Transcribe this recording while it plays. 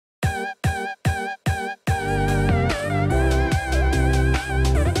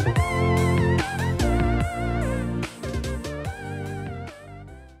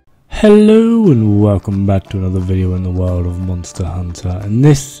Hello and welcome back to another video in the world of Monster Hunter, and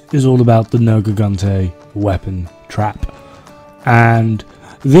this is all about the Nergigante weapon trap, and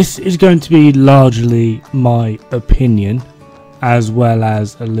this is going to be largely my opinion as well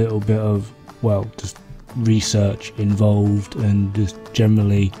as a little bit of, well, just research involved and just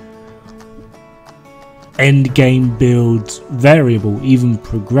generally end game builds variable, even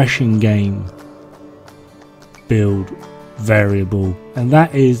progression game build variable, and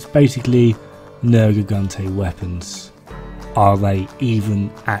that is basically Nergigante weapons. Are they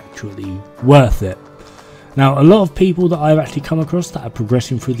even actually worth it? Now, a lot of people that I've actually come across that are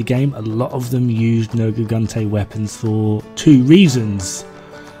progressing through the game, a lot of them use Nergigante weapons for two reasons.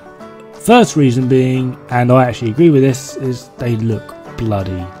 First reason being, and I actually agree with this, is they look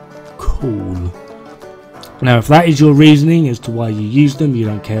bloody cool. Now, if that is your reasoning as to why you use them, you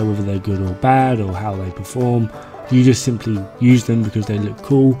don't care whether they're good or bad or how they perform, you just simply use them because they look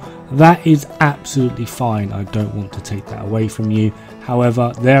cool, that is absolutely fine. I don't want to take that away from you.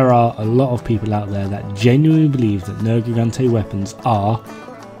 However, there are a lot of people out there that genuinely believe that Nergigante weapons are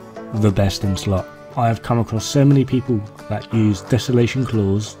the best in slot. I have come across so many people that use Desolation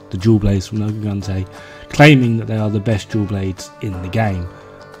Claws, the dual blades from Nergigante, claiming that they are the best dual blades in the game.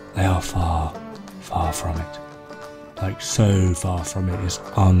 They are far from it. Like, so far from it. It's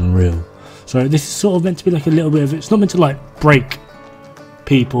unreal. So this is sort of meant to be like a little bit of, it's not meant to like break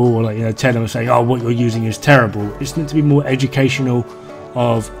people or like, you know, tell them and say, oh, what you're using is terrible. It's meant to be more educational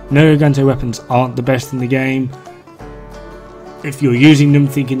of Nergigante weapons aren't the best in the game. If you're using them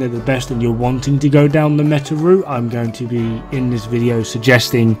thinking they're the best and you're wanting to go down the meta route, I'm going to be in this video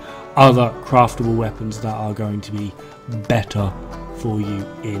suggesting other craftable weapons that are going to be better for you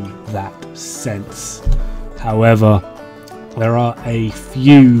in that sense. However, there are a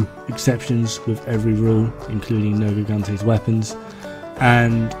few exceptions with every rule, including Nergigante's weapons,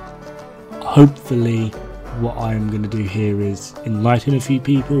 and hopefully what I'm going to do here is enlighten a few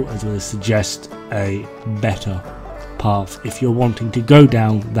people as well as suggest a better path if you're wanting to go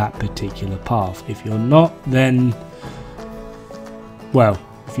down that particular path. If you're not, then, well,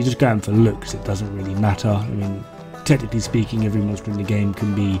 if you're just going for looks, it doesn't really matter. I mean, technically speaking, every monster in the game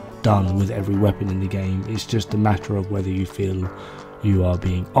can be done with every weapon in the game. It's just a matter of whether you feel you are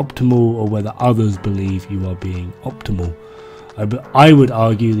being optimal or whether others believe you are being optimal. But I would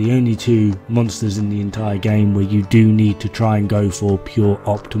argue the only two monsters in the entire game where you do need to try and go for pure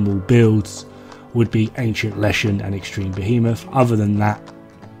optimal builds would be Ancient Leshen and Extreme Behemoth. Other than that,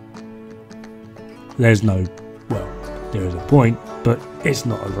 there's no, well, there is a point, but it's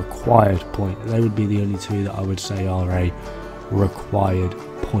not a required point. They would be the only two that I would say are a required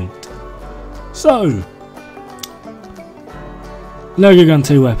point. So,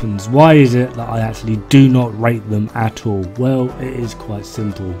 Nergigante weapons, why is it that I actually do not rate them at all? Well, it is quite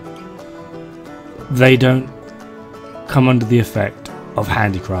simple. They don't come under the effect of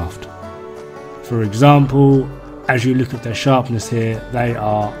handicraft. For example, as you look at their sharpness here, they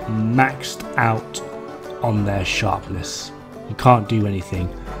are maxed out on their sharpness. You can't do anything.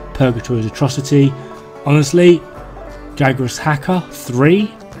 Purgatory's Atrocity, honestly, Jagras Hacker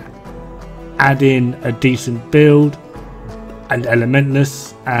 3, add in a decent build and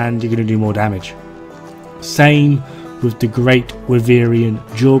Elementless and you're going to do more damage. Same with the Great Wyverian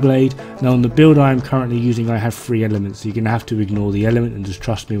Jawblade. Now on the build I am currently using, I have 3 elements, so you're going to have to ignore the element and just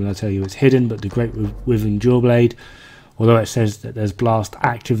trust me when I tell you it's hidden. But the Great Wyverian Jawblade, although it says that there's Blast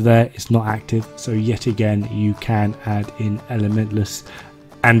active there, it's not active, so yet again you can add in Elementless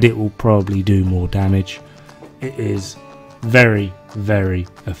and it will probably do more damage. It is very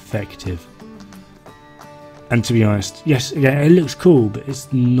effective. And to be honest, yes, again, it looks cool, but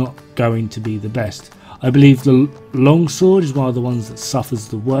it's not going to be the best. I believe the Longsword is one of the ones that suffers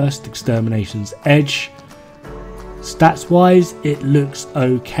the worst, Extermination's Edge. Stats wise, it looks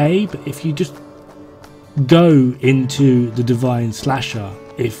okay, but if you just go into the Divine Slasher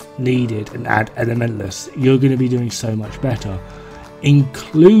if needed and add Elementless, you're going to be doing so much better,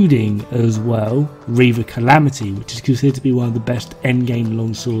 including as well Reaver Calamity, which is considered to be one of the best endgame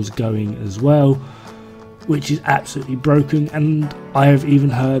longswords going as well, which is absolutely broken. And I have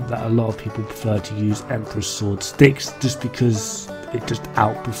even heard that a lot of people prefer to use Emperor's Sword Sticks just because it just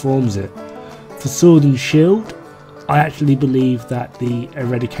outperforms it. For Sword and Shield, I actually believe that the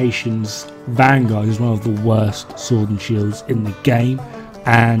Eradication's Vanguard is one of the worst Sword and Shields in the game,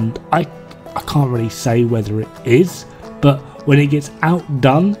 and I can't really say whether it is, but when it gets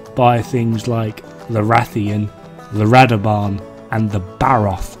outdone by things like the Rathian, the Radaban and the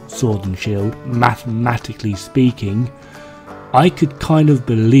Baroth Sword and Shield, mathematically speaking, I could kind of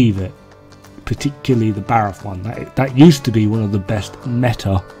believe it, particularly the Baroth one. That used to be one of the best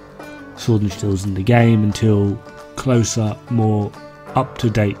meta sword and shields in the game until closer, more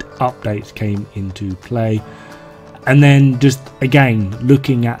up-to-date updates came into play. And then just again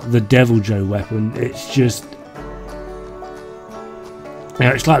looking at the Devil Joe weapon, it's just, you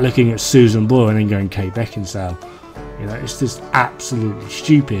know, it's like looking at Susan Boyle and then going Kate Beckinsale. You know, it's just absolutely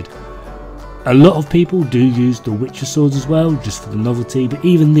stupid. A lot of people do use the Witcher swords as well, just for the novelty, but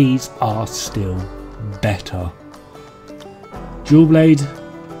even these are still better. Dual blade,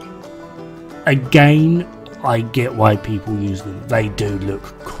 again, I get why people use them. They do look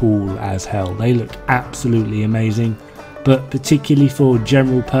cool as hell. They look absolutely amazing, but particularly for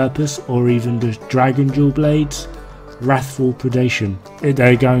general purpose or even just dragon dual blades, Wrathful Predation,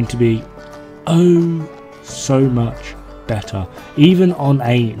 they're going to be oh so much better. Even on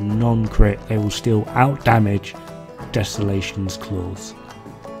a non-crit, they will still out-damage Desolation's Claws.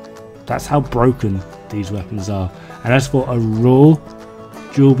 That's how broken these weapons are. And as for a raw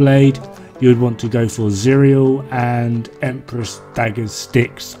dual blade, you would want to go for Ziriel, and Empress Dagger's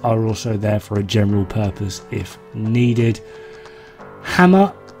sticks are also there for a general purpose if needed.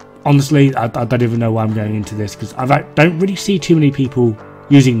 Hammer, honestly, I don't even know why I'm going into this, because I don't really see too many people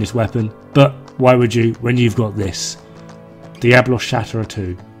using this weapon, but why would you when you've got this? Diablos Shatterer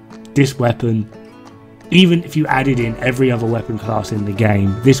 2. This weapon, even if you added in every other weapon class in the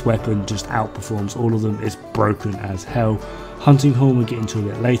game, this weapon just outperforms all of them. It's broken as hell. Hunting Horn we'll get into a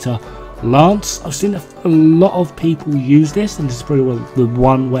bit later. Lance, I've seen a lot of people use this, and this is probably the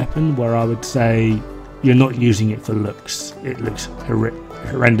one weapon where I would say you're not using it for looks. It looks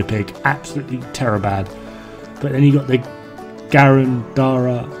horrendipig, absolutely terribad. But then you got the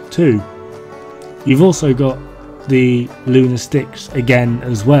Garandara 2. You've also got the Lunar Sticks again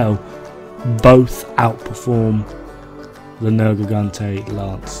as well. Both outperform the Nergigante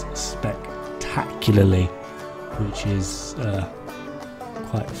Lance spectacularly, which is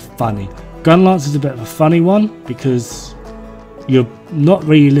quite funny. Gun Lance is a bit of a funny one because you're not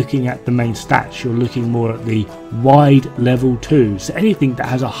really looking at the main stats, you're looking more at the wide level 2. So anything that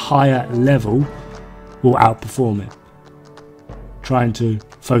has a higher level will outperform it. Trying to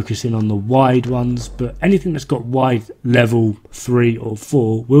focus in on the wide ones, but anything that's got wide level 3 or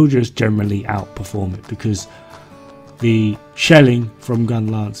 4 will just generally outperform it, because the shelling from Gun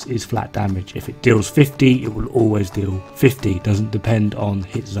Lance is flat damage. If it deals 50, it will always deal 50. It doesn't depend on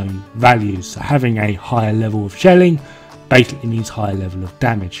hit zone values. So having a higher level of shelling basically means higher level of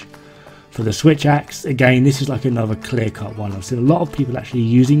damage. For the Switch Axe, again, this is like another clear-cut one. I've seen a lot of people actually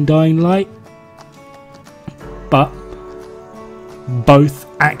using Dying Light, but both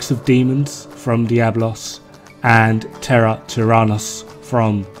Axe of Demons from Diablos and Terra Tyrannos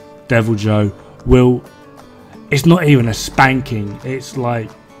from Devil Joe will, it's not even a spanking, it's like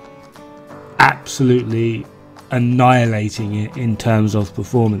absolutely annihilating it in terms of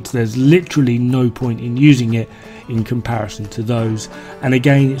performance. There's literally no point in using it in comparison to those. And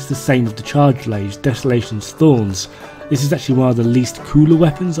again, it's the same with the Charge Blades, Desolation's Thorns. This is actually one of the least cooler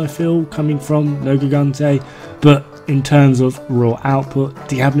weapons I feel coming from Nergigante, but in terms of raw output,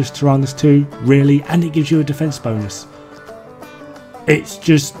 Diablos Tyrannos 2, really, and it gives you a defense bonus. It's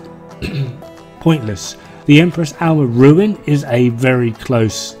just pointless. The Empress Alma Ruin is a very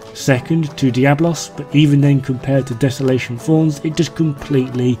close second to Diablos, but even then compared to Desolation Thorns, it just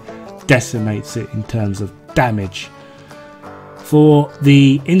completely decimates it in terms of damage. For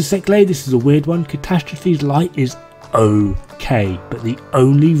the Insect Blade, this is a weird one. Catastrophe's Light is okay, but the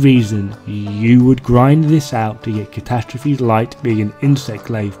only reason you would grind this out to get Catastrophe's Light being an Insect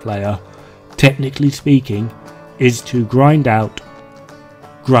Glaive player, technically speaking, is to grind out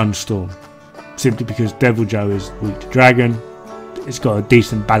Grundstorm. Simply because Devil Joe is weak to Dragon, it's got a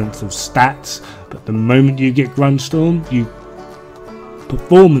decent balance of stats, but the moment you get Grundstorm, you,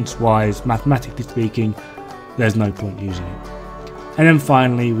 performance wise, mathematically speaking, there's no point using it. And then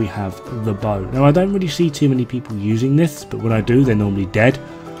finally we have the bow. Now I don't really see too many people using this, but when I do, they're normally dead.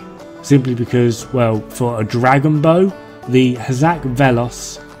 Simply because, well, for a dragon bow, the Hazak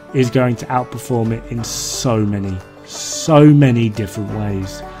Velos is going to outperform it in so many different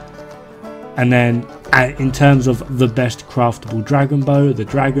ways. And then in terms of the best craftable dragon bow, the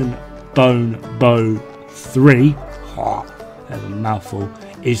Dragon Bone Bow 3, that's a mouthful,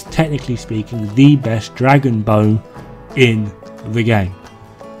 is technically speaking the best dragon bow in the game.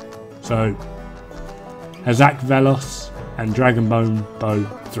 So Hazak Velos and Dragon Bone Bow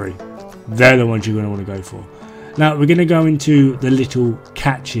 3, they're the ones you're going to want to go for. Now we're going to go into the little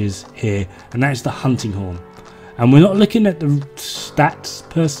catches here, and that's the Hunting Horn. And we're not looking at the stats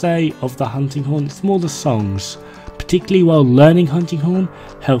per se of the Hunting Horn, it's more the songs. Particularly while learning Hunting Horn,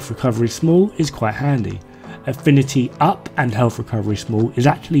 health recovery small is quite handy. affinity up and health recovery small is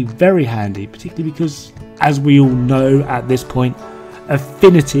actually very handy, particularly because, as we all know at this point,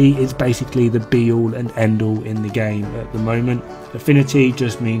 affinity is basically the be all and end all in the game at the moment. Affinity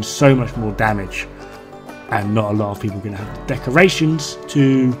just means so much more damage, and not a lot of people are going to have the decorations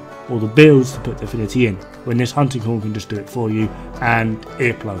to, or the builds to put the affinity in, when this hunting horn can just do it for you. And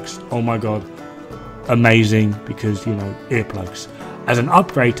earplugs, oh my god, amazing, because you know, earplugs. As an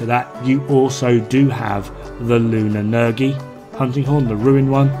upgrade to that, you also do have the Lunar Nergi hunting horn, the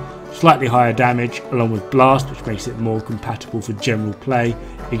ruined one. Slightly higher damage along with blast, which makes it more compatible for general play,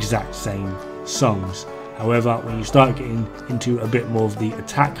 exact same songs. However, when you start getting into a bit more of the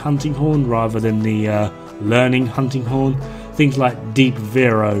attack hunting horn rather than the learning hunting horn, things like Deep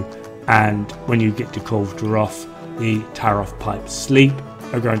Vero, and when you get to Kolvdaroth, the Taroth Pipe Sleep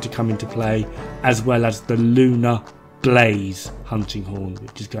are going to come into play, as well as the Lunar Blaze hunting horn,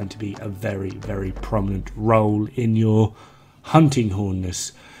 which is going to be a very, very prominent role in your hunting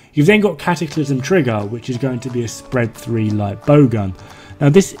hornness. You've then got Cataclysm Trigger, which is going to be a spread 3 light bowgun. Now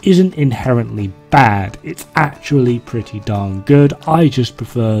this isn't inherently bad, it's actually pretty darn good. I just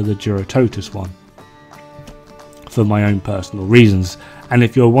prefer the Duratotus one for my own personal reasons. And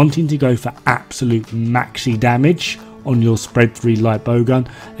if you're wanting to go for absolute maxi damage on your spread 3 light bowgun,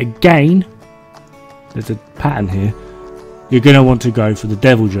 again, there's a pattern here, you're going to want to go for the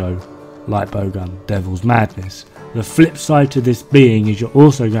Devil Joe light bowgun, Devil's Madness. The flip side to this being is you're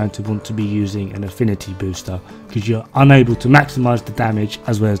also going to want to be using an affinity booster, because you're unable to maximize the damage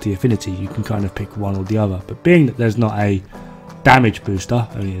as well as the affinity. You can kind of pick one or the other, but being that there's not a damage booster,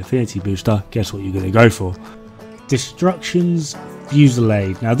 only an affinity booster, guess what you're going to go for? Destruction's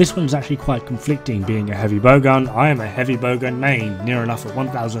Fusillade. Now this one's actually quite conflicting, being a heavy bowgun. I am a heavy bowgun main, near enough at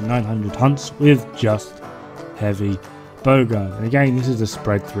 1900 hunts with just heavy bowgun. And again, this is a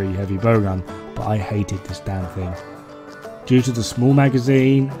spread 3 heavy bowgun, but I hated this damn thing. Due to the small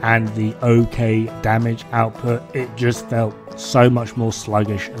magazine and the okay damage output, it just felt so much more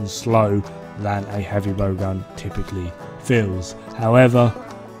sluggish and slow than a heavy bowgun typically feels. However,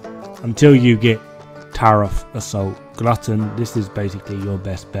 until you get Taroth Assault Glutton, this is basically your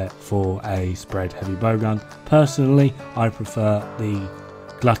best bet for a spread heavy bowgun. Personally, I prefer the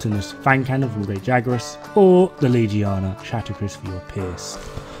Gluttonous Fang Cannon from Great Jagras or the Legiana Shatterchris for your Pierce.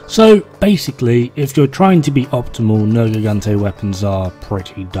 So basically, if you're trying to be optimal, Nergigante weapons are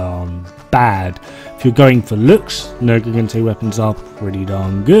pretty darn bad. If you're going for looks, Nergigante weapons are pretty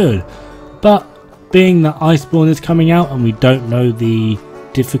darn good. But being that Iceborne is coming out and we don't know the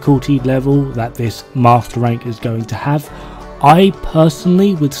difficulty level that this master rank is going to have, I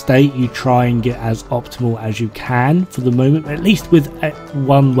personally would state you try and get as optimal as you can for the moment, at least with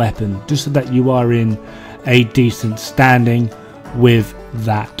one weapon, just so that you are in a decent standing with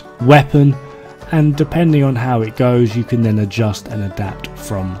that weapon, and depending on how it goes you can then adjust and adapt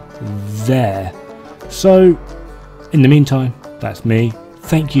from there. So in the meantime, that's me.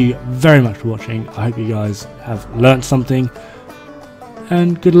 Thank you very much for watching. I hope you guys have learnt something,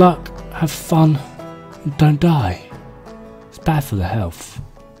 and good luck, have fun, and don't die. It's bad for the health.